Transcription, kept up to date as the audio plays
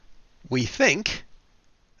We think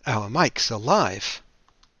our mics are live.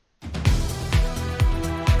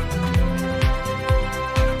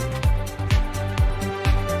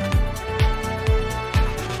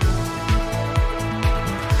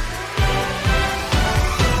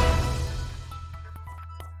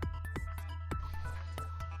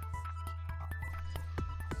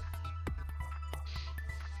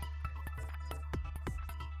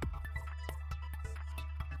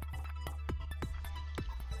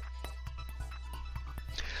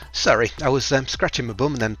 Sorry, I was scratching my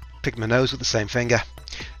bum and then picked my nose with the same finger.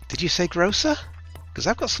 Did you say grosser? Because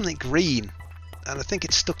I've got something green, and I think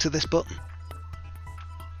it's stuck to this button.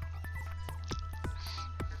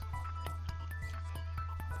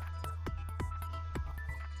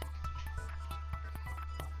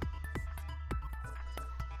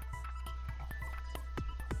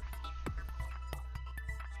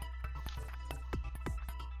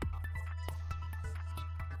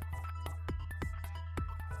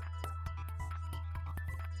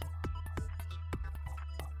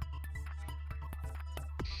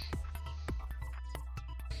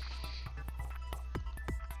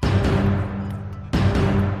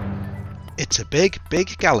 It's a big,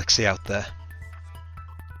 big galaxy out there.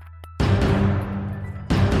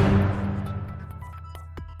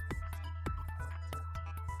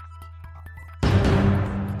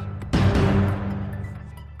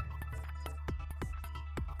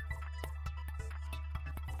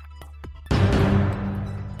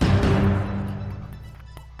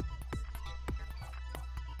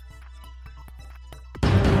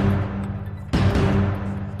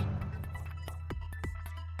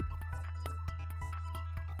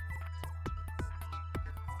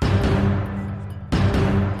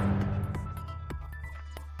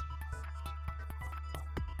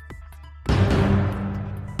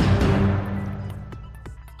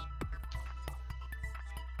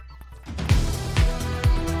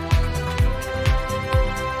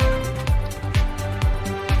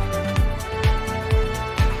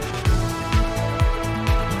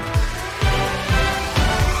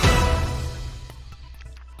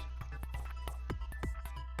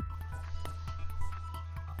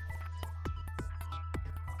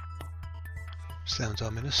 Sounds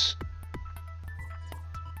ominous.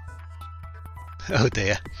 Oh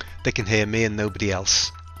dear, they can hear me and nobody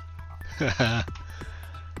else.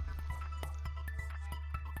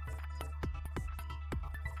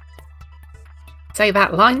 Say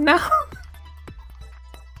that line now.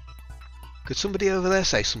 Could somebody over there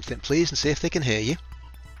say something please and see if they can hear you?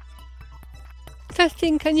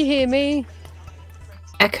 Testing, can you hear me?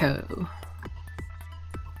 Echo.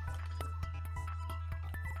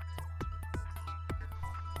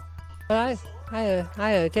 Right, I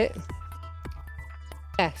heard it.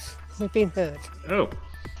 Yes, we've been heard. Oh,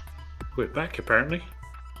 we're back apparently.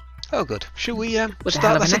 Oh good. Shall we With a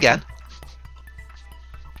hell start of that an again?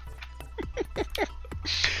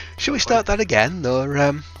 Shall we start that again, or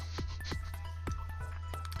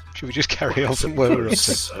should we just carry on from where we're up to?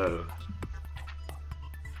 So,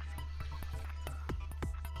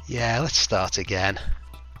 Yeah, let's start again.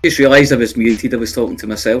 Just realised I was muted. I was talking to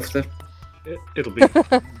myself there. it'll be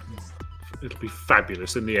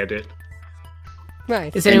fabulous in the edit.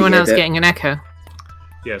 Right. Is anyone else edit. getting an echo?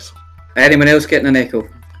 Yes, Anyone else getting an echo?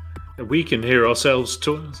 we can hear ourselves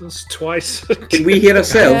twice. Can we hear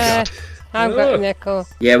ourselves? Yeah, I've got an echo.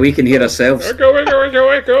 Yeah, we can hear ourselves. Echo, echo, echo,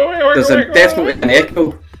 echo, echo, There's echo. definitely an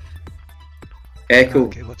echo. Echo,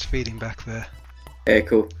 Okay, what's feeding back there?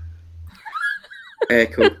 echo,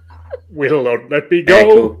 echo, Will not let me go.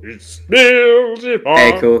 Echo. It's Beelzebub.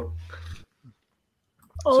 echo.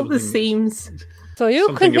 All the Something- seams. So you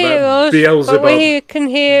Something can hear about us, Beelzebub. but we can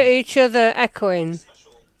hear each other echoing.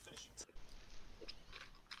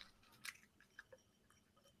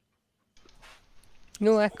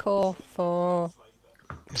 No echo for...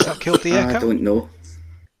 Has that killed the I echo? don't know.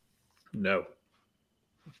 No.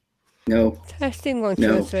 No. Testing 1,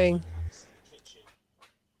 No. 2, 3.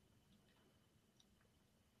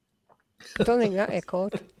 I don't think that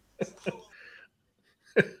echoed.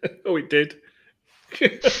 Oh, it did. I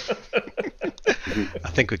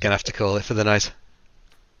think we're going to have to call it for the night.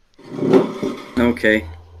 Okay.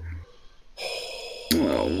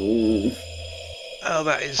 Oh. Oh,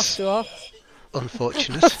 that is After all,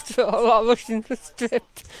 unfortunate. after all, I was in the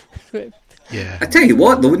script. Yeah. I tell you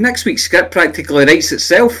what, though, next week's script practically writes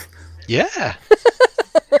itself. Yeah.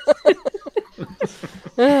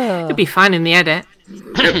 Ah. It'll be fine in the edit.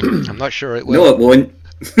 I'm not sure it No, will. it won't.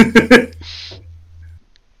 I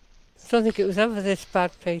don't think it was ever this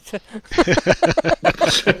bad, Peter.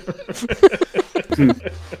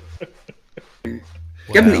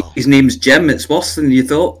 Given Well, his name's Jim, it's worse than you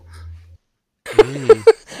thought.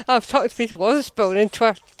 I've talked to Mr. Wotherspoon in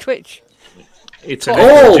Twitch. It's an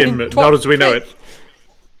Oh! echo, Jim, not as we know it.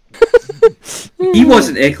 He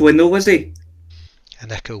wasn't echoing though, was he?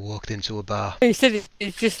 An echo walked into a bar. He said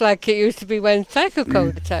it's just like it used to be when Psycho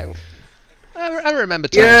called the town. I remember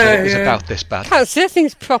times when it was Yeah. about this bad. Can't say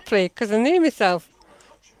things properly because I knew myself.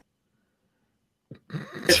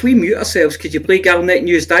 If we mute ourselves, could you play Galnet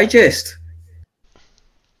News Digest?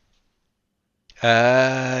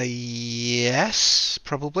 Yes,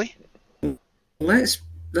 probably. Let's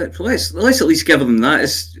at least give them that.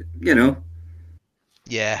 It's, you know.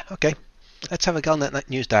 Yeah, okay. Let's have a Galnet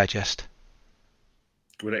News Digest.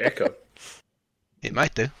 Would it echo? It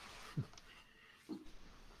might do.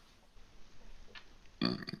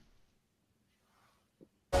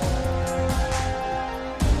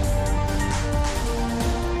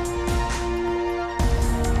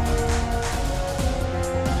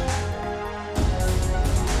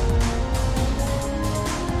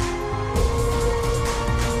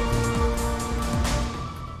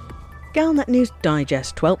 Galnet News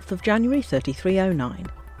Digest, 12th of January 3309.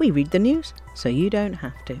 We read the news so you don't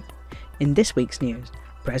have to. In this week's news,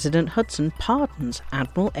 President Hudson pardons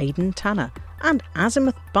Admiral Aidan Tanner and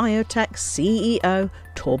Azimuth Biotech CEO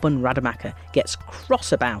Torben Rademacher gets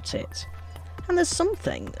cross about it. And there's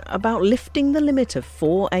something about lifting the limit of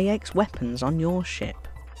 4 AX weapons on your ship.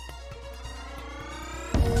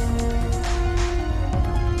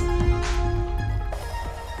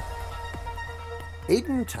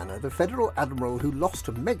 Aidan Tanner, the Federal Admiral who lost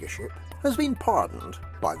a megaship, has been pardoned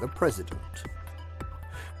by the President.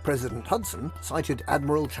 President Hudson cited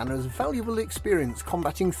Admiral Tanner's valuable experience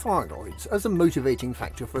combating Thargoids as a motivating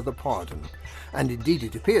factor for the pardon, and indeed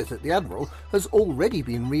it appears that the Admiral has already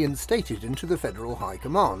been reinstated into the Federal High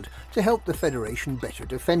Command to help the Federation better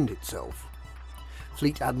defend itself.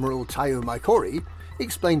 Fleet Admiral Tayo Maikori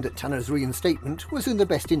explained that Tanner's reinstatement was in the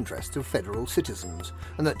best interest of Federal citizens,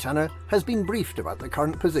 and that Tanner has been briefed about the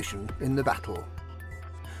current position in the battle.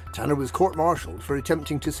 Tanner was court-martialed for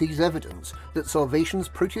attempting to seize evidence that Salvation's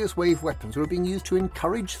Proteus Wave weapons were being used to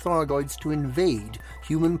encourage Thargoids to invade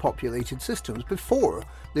human-populated systems before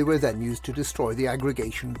they were then used to destroy the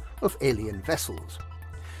aggregation of alien vessels.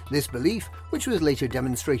 This belief, which was later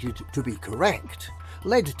demonstrated to be correct,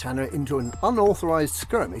 led Tanner into an unauthorised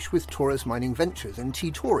skirmish with Taurus Mining Ventures in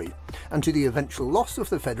T-Tori, and to the eventual loss of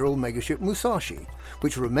the Federal megaship Musashi,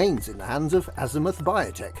 which remains in the hands of Azimuth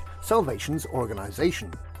Biotech, Salvation's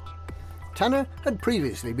organisation. Tanner had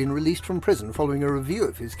previously been released from prison following a review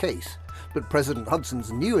of his case, but President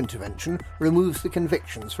Hudson's new intervention removes the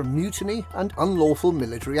convictions for mutiny and unlawful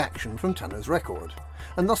military action from Tanner's record,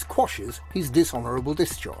 and thus quashes his dishonourable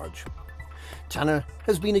discharge. Tanner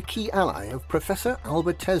has been a key ally of Professor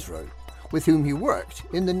Albert Tesreau, with whom he worked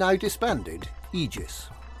in the now disbanded Aegis.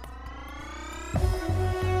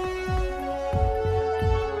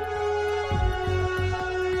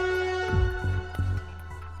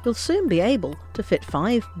 You'll soon be able to fit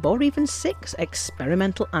 5 or even 6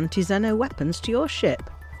 experimental anti-Xeno weapons to your ship,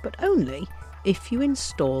 but only if you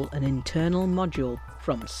install an internal module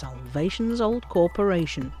from Salvation's old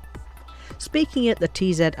corporation. Speaking at the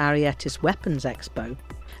TZ Arietis Weapons Expo,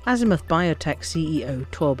 Azimuth Biotech CEO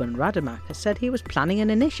Torben Rademacher said he was planning an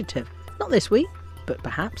initiative, not this week, but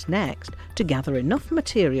perhaps next, to gather enough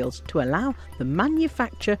materials to allow the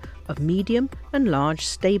manufacture of medium and large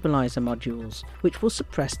stabiliser modules, which will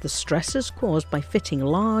suppress the stresses caused by fitting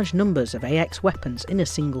large numbers of AX weapons in a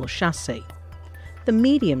single chassis. The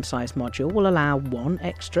medium-sized module will allow 1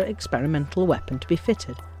 extra experimental weapon to be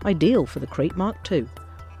fitted, ideal for the Crate Mark II,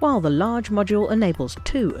 while the large module enables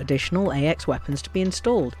 2 additional AX weapons to be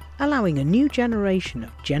installed, allowing a new generation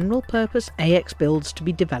of general-purpose AX builds to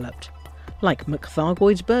be developed. Like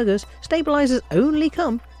McThargoid's burgers, stabilisers only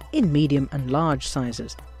come in medium and large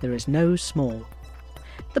sizes. There is no small.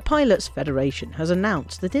 The Pilots Federation has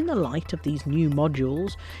announced that in the light of these new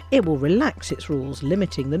modules, it will relax its rules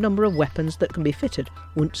limiting the number of weapons that can be fitted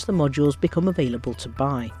once the modules become available to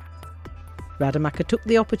buy. Rademacher took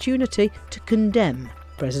the opportunity to condemn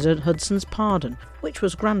President Hudson's pardon, which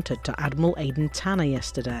was granted to Admiral Aidan Tanner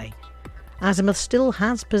yesterday. Azimuth still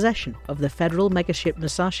has possession of the Federal megaship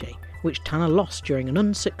Musashi, which Tanner lost during an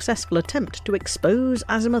unsuccessful attempt to expose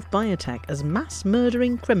Azimuth Biotech as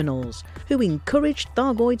mass-murdering criminals who encouraged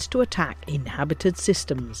Thargoids to attack inhabited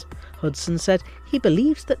systems. Hudson said he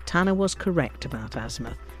believes that Tanner was correct about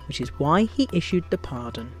Azimuth, which is why he issued the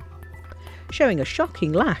pardon. Showing a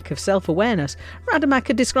shocking lack of self-awareness,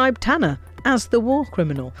 Rademacher described Tanner as the war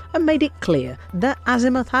criminal and made it clear that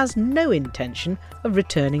Azimuth has no intention of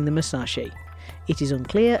returning the Musashi. It is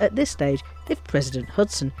unclear at this stage if President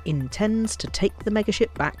Hudson intends to take the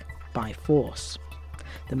megaship back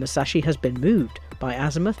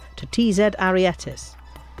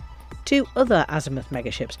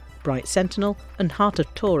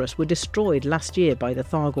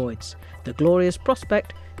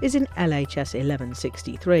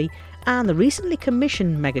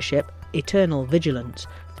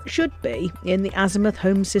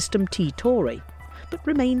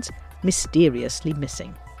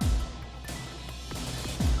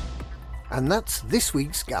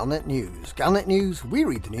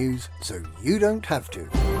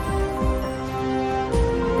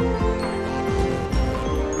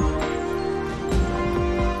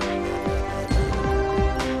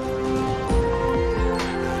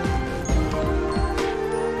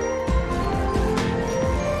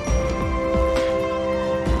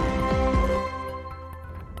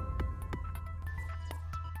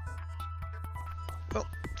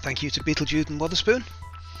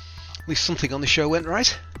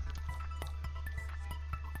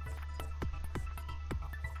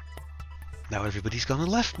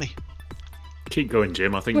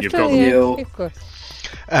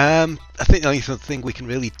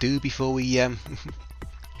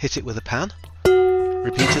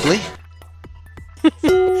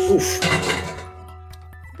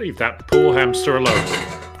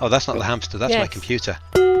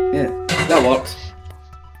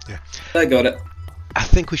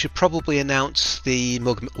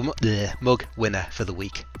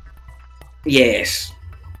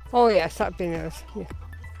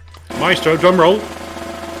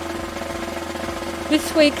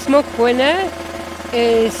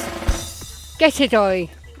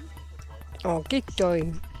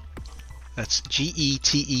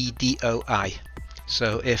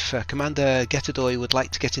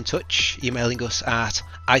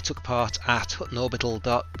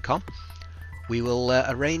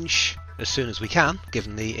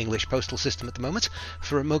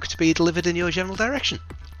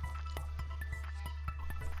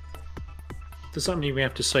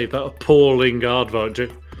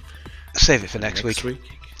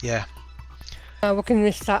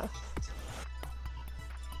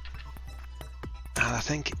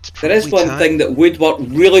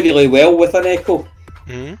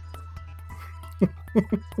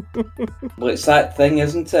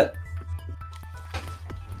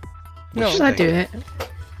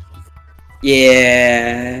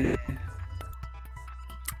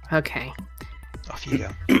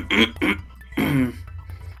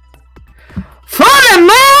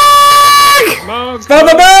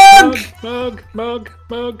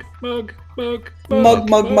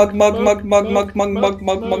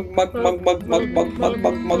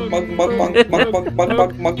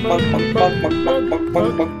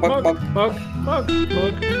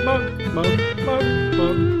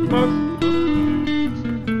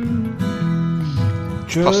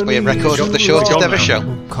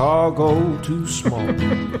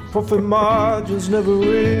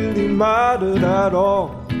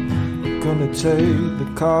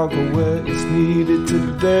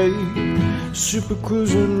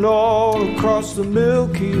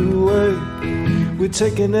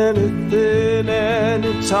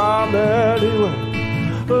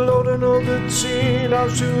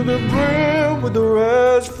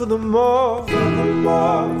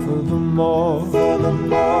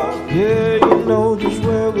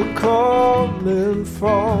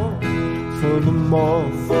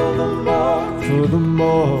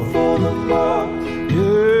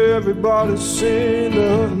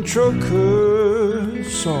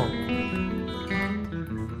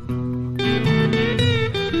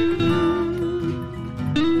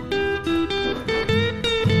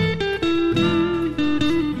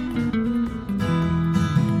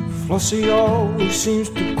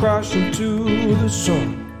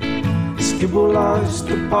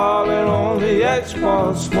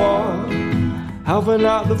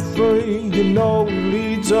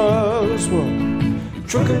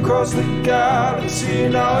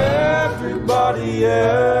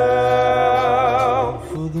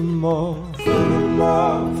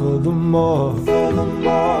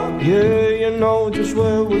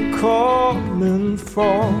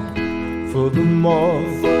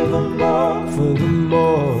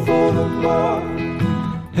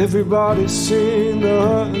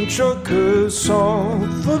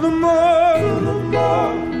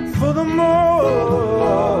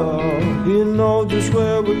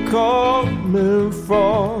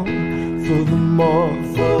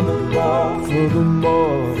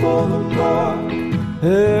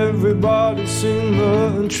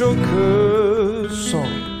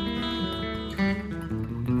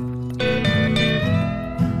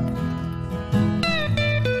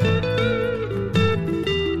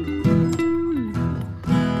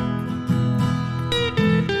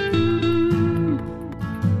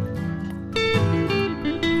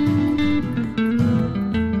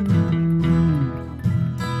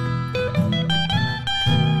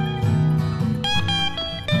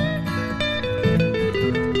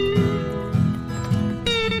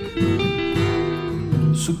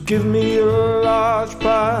give me a large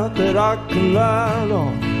path that I can land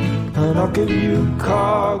on, and I'll give you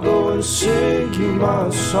cargo and sing you my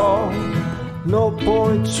song.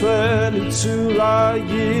 0.22 light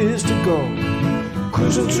years to go,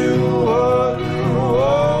 cruising to a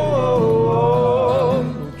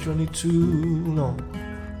journey too long,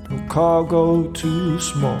 no cargo too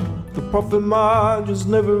small. The profit margins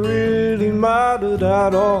never really mattered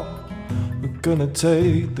at all. We're gonna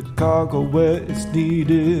take the cargo where it's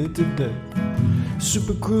needed today.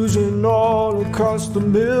 Super cruising all across the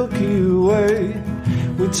Milky Way.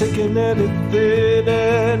 We're taking anything,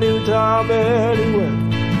 anytime, anywhere.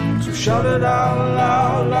 So shout it out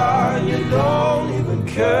loud like you don't even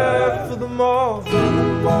care. For the more, for the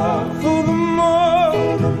more, for the more,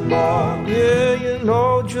 for the more. Yeah, you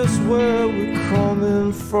know just where we're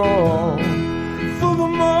coming from. For the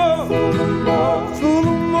more, for the more, for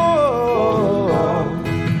the more.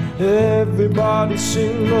 Everybody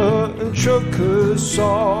sing the and trucker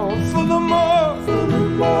song. For the more, for the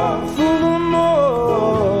more, for the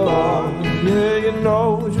more. Yeah, you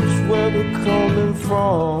know just where we're coming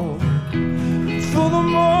from. For the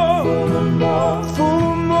more, for the more, for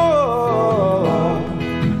the more.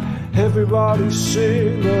 Everybody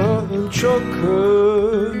sing the and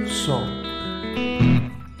trucker song.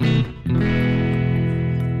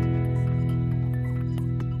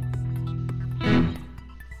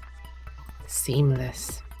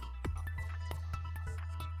 Seamless.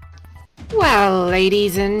 Well,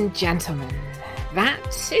 ladies and gentlemen,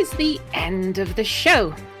 that is the end of the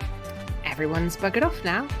show. Everyone's buggered off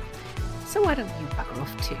now, so why don't you bugger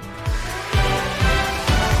off too?